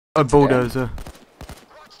A bulldozer.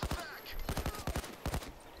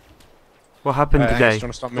 What happened today? Angus, do you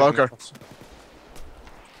want to start moving across?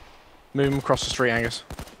 Move him across the street, Angus.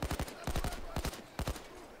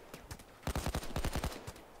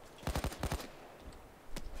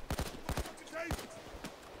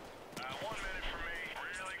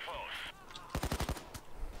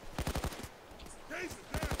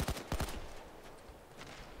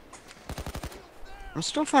 I'm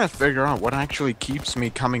still trying to figure out what actually keeps me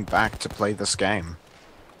coming back to play this game.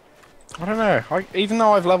 I don't know. Even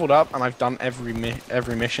though I've leveled up and I've done every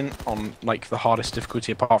mission on like the hardest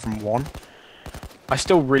difficulty apart from one, I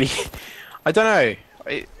still really, I don't know.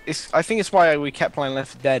 I think it's why we kept playing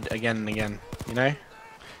Left 4 Dead again and again. You know?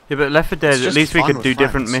 Yeah, but Left 4 Dead, It's at just least we fun could with do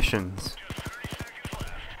different friends. missions.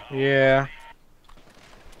 Yeah.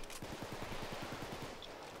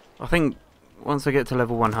 I think once I get to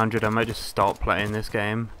level 100, I might just stop playing this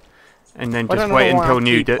game, and then I just don't wait know why until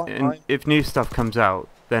I keep playing. if new stuff comes out,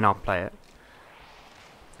 then I'll play it.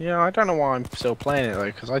 Yeah, I don't know why I'm still playing it though,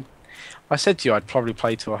 because I said to you I'd probably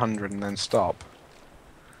play to 100 and then stop.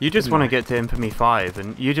 You just want to get to Infamy 5,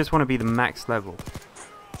 and you just want to be the max level.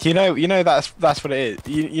 You know that's what it is.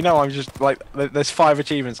 You know I'm just like there's 5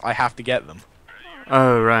 achievements, I have to get them.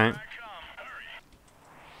 Oh, right.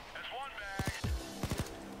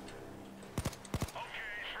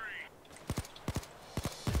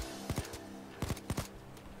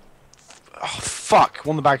 Oh fuck!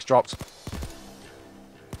 One of the bags dropped.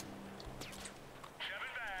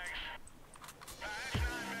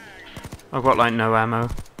 I've got like no ammo.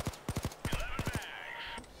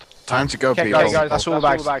 Time to go, Okay, people. guys, that's all the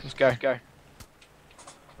bags. Let's go.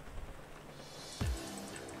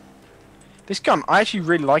 This gun, I actually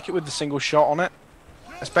really like it with the single shot on it,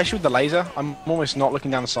 especially with the laser. I'm almost not looking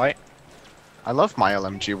down the sight. I love my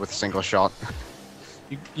LMG with single shot.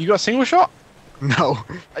 You got a single shot? No.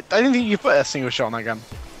 I didn't think you put a single shot on that gun.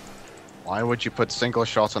 Why would you put single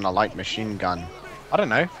shot on a light machine gun? I don't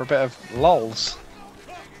know, for a bit of lols.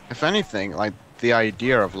 If anything, like, the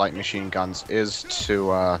idea of light machine guns is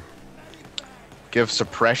to, give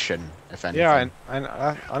suppression, if anything. Yeah, I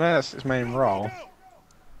know that's its main role. No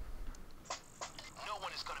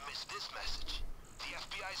one is gonna miss this message. The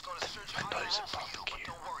FBI is gonna search my home for you, but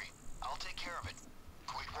don't worry. I'll take care of it.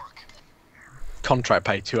 Great work. Contract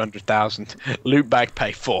pay 200,000. Loot bag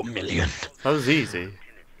pay 4 million. That was easy.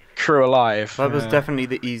 Crew alive. That was definitely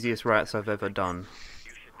the easiest rats I've ever done.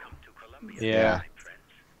 Yeah.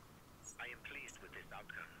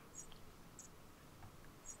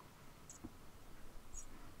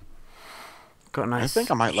 Got a nice. I think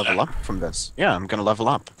I might level up from this. Yeah, I'm gonna level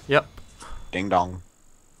up. Yep. Ding dong.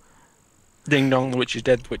 Ding dong, the witch is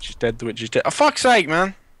dead, the witch is dead, the witch is dead. Oh, fuck's sake,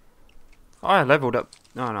 man! Oh, I leveled up.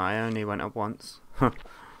 No, I only went up once. Oh,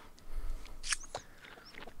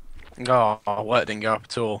 well, it didn't go up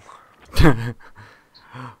at all.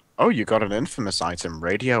 Oh, you got an infamous item,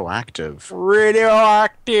 radioactive.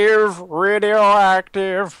 Radioactive!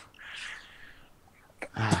 Radioactive!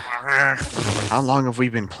 How long have we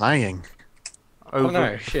been playing? Over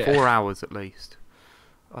no, shit. 4 hours at least,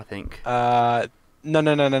 I think. No,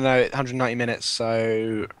 190 minutes,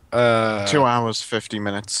 so... 2 hours, 50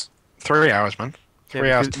 minutes. 3 hours, man. Yeah,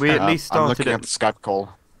 3 hours. because we at least I'm started looking at the Skype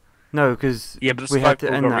call. No, because Yeah, but the we had Skype to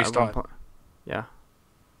call end got that at one restarted. point. Yeah.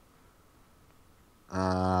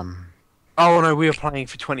 Oh no, we were playing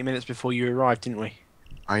for 20 minutes before you arrived, didn't we?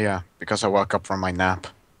 Oh yeah, because I woke up from my nap.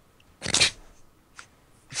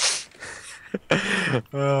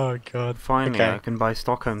 Oh god. Finally, Okay. I can buy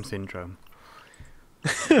Stockholm Syndrome.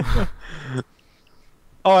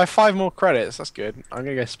 Oh, I have 5 more credits. That's good. I'm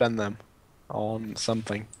gonna go spend them on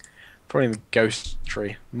something. Probably in the ghost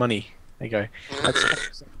tree. Money. There you go.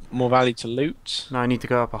 That's more value to loot. Now I need to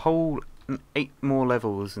go up a whole 8 more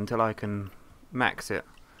levels until I can max it.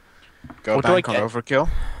 Go What do I back on get? Overkill.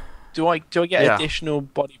 Do I get Yeah. additional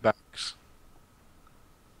body bags?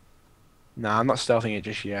 Nah, I'm not stealthing it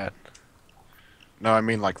just yet. No, I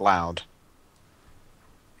mean like loud.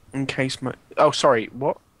 In case my... Oh, sorry.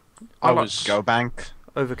 What? I was... Go bank.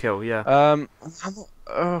 Overkill, yeah. I'm not...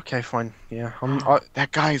 Okay, fine. Yeah.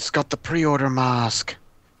 That guy's got the pre-order mask.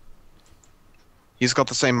 He's got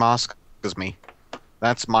the same mask as me.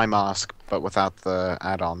 That's my mask, but without the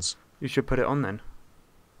add-ons. You should put it on then.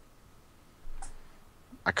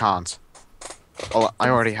 I can't. Well, I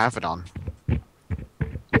already have it on.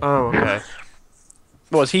 Oh, okay.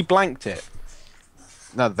 Was he blanked it?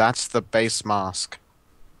 No, that's the base mask.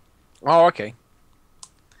 Oh, okay.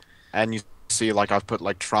 And you see, like, I've put,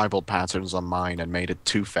 like, tribal patterns on mine and made it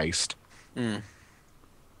two-faced. Mm.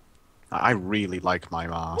 I really like my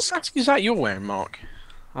What mask. mask is that you're wearing, Mark?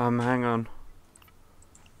 Hang on.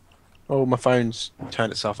 Oh, my phone's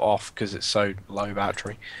turned itself off because it's so low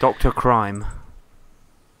battery. Dr. Crime.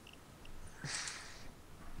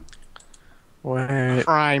 Wait.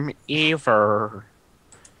 Primeval.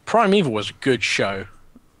 Primeval was a good show.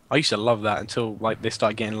 I used to love that until like they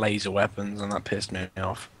started getting laser weapons, and that pissed me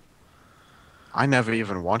off. I never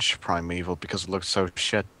even watched Primeval because it looked so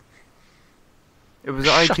shit. It was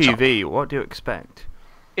Shut ITV. What do you expect?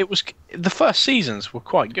 It was the first seasons were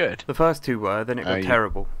quite good. The first two were, then it got you-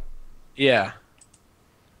 terrible. Yeah.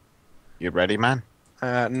 You ready, man?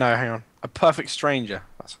 No, hang on. A Perfect Stranger.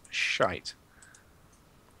 That's shite.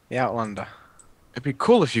 The Outlander. It'd be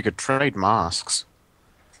cool if you could trade masks.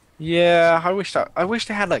 Yeah, I wish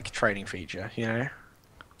they had like a trading feature. You know.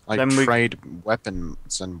 Like Then we- trade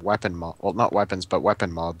weapons and weapon mod. Well, not weapons, but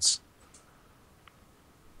weapon mods.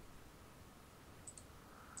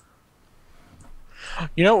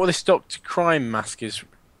 You know what this Dr. Crime mask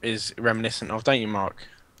is reminiscent of, don't you, Mark?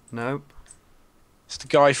 Nope. It's the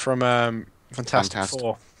guy from Fantastic Fantastic.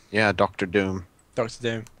 Four, Yeah, Doctor Doom. Doctor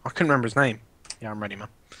Doom. I couldn't remember his name. Yeah, I'm ready, man.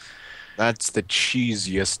 That's the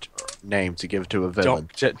cheesiest name to give to a villain.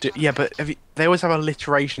 Yeah, but they always have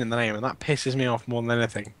alliteration in the name, and that pisses me off more than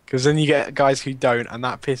anything. Because then you get guys who don't, and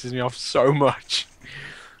that pisses me off so much.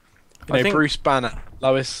 You I know, think- Bruce Banner,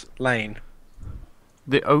 Lois Lane.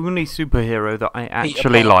 The only superhero that I Peter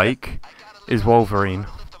actually Parker. like is Wolverine.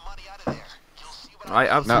 Lift the money out of there. You'll see what I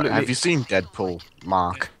Now, absolutely. have you seen Deadpool,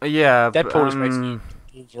 Mark? Yeah, but, Deadpool is basically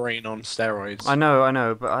Wolverine on steroids. I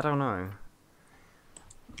know, but I don't know.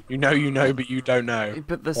 You know, but you don't know.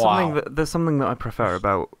 But there's Wow. something that I prefer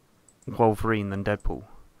about Wolverine than Deadpool.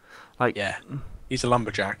 Like, Yeah, he's a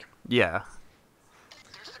lumberjack. yeah,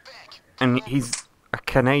 there's the bank. and he's a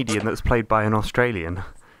Canadian that's played by an Australian,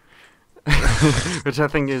 which I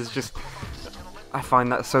think is just. I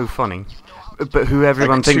find that so funny. But who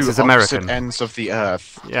everyone Like thinks two is opposite American. ends of the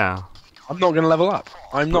earth. Yeah, I'm not gonna level up.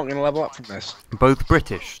 I'm not gonna level up from this. both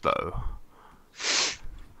British though.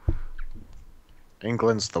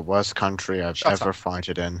 England's the worst country I've Shut ever up.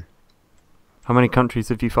 fighted in. How many countries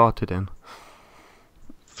have you farted in?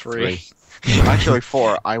 Three. Actually,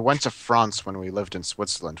 4. I went to France when we lived in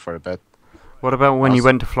Switzerland for a bit. What about when you Us-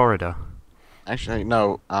 went to Florida? Actually,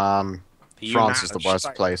 no. France is the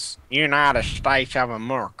worst place. United States of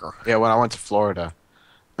America. Yeah, when I went to Florida,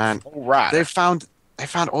 man, All right. they found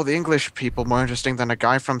all the English people more interesting than a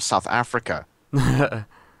guy from South Africa.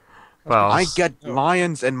 Well, I get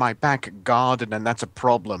lions in my back garden, and that's a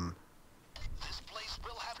problem. This place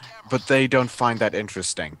will have cameras. But they don't find that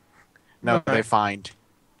interesting. No, No. they find.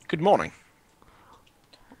 Good morning.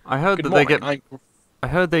 I heard Good that morning. they get. I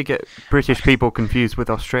heard they get British people confused with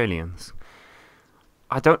Australians.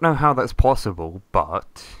 I don't know how that's possible,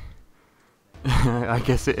 but I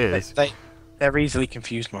guess it is. They're easily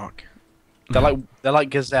confused, Mark. They're like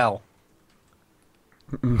gazelle.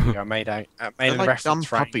 I made They're an like dumb reference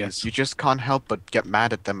for puppies. Angus. You just can't help but get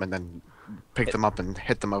mad at them and then pick them up and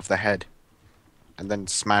hit them over the head. And then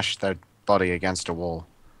smash their body against a wall.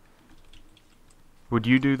 Would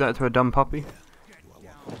you do that to a dumb puppy?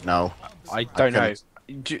 No. I don't know.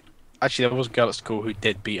 couldn't. Actually, there was a girl at school who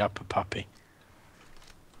did beat up a puppy.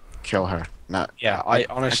 Kill her. No. Yeah, I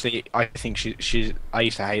honestly, I think she's. I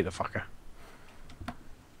used to hate the fucker.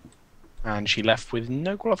 And she left with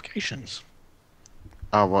no qualifications.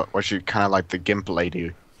 Oh, what was she kind of like the gimp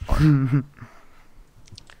lady? I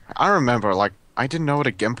remember, like, I didn't know what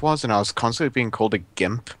a gimp was, and I was constantly being called a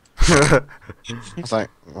gimp. I was like,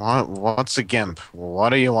 what's a gimp?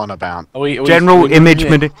 What are you on about?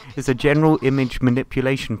 It's a general image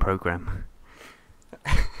manipulation program.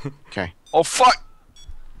 Okay. Oh fuck!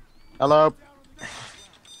 Hello.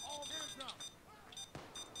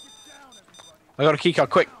 I got a keycard.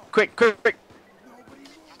 Quick! You got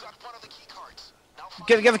one of the key cards. Now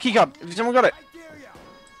find Get the keycard. If someone got it.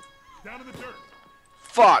 Down in the dirt.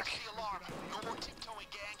 Fuck! the alarm. No more tiptoeing,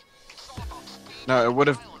 gang. It's all about speed No, it would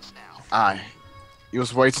have. violence now. Aye. He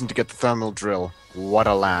was waiting to get the thermal drill. What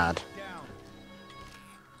a lad.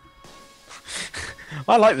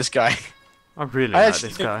 I like this guy. I really I like actually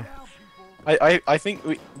this think- guy. I think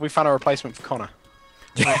we found a replacement for Connor.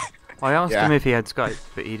 I asked Yeah. him if he had Skype,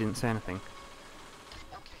 but he didn't say anything.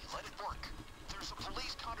 Okay, let it work. There's a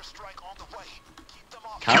police counter-strike on the way. Keep them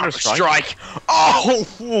off. Counter-strike?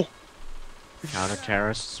 Oh!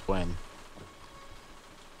 Counter-terrorists win.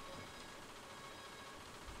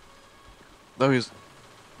 Though he's.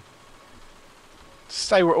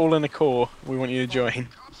 Say we're all in a core. We want you to join. Do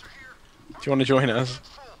Cops are here. you want to join us?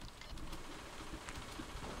 Full.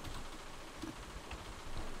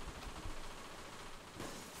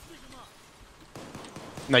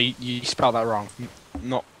 No, you spelled that wrong.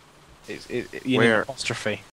 Not. You Where? need apostrophe.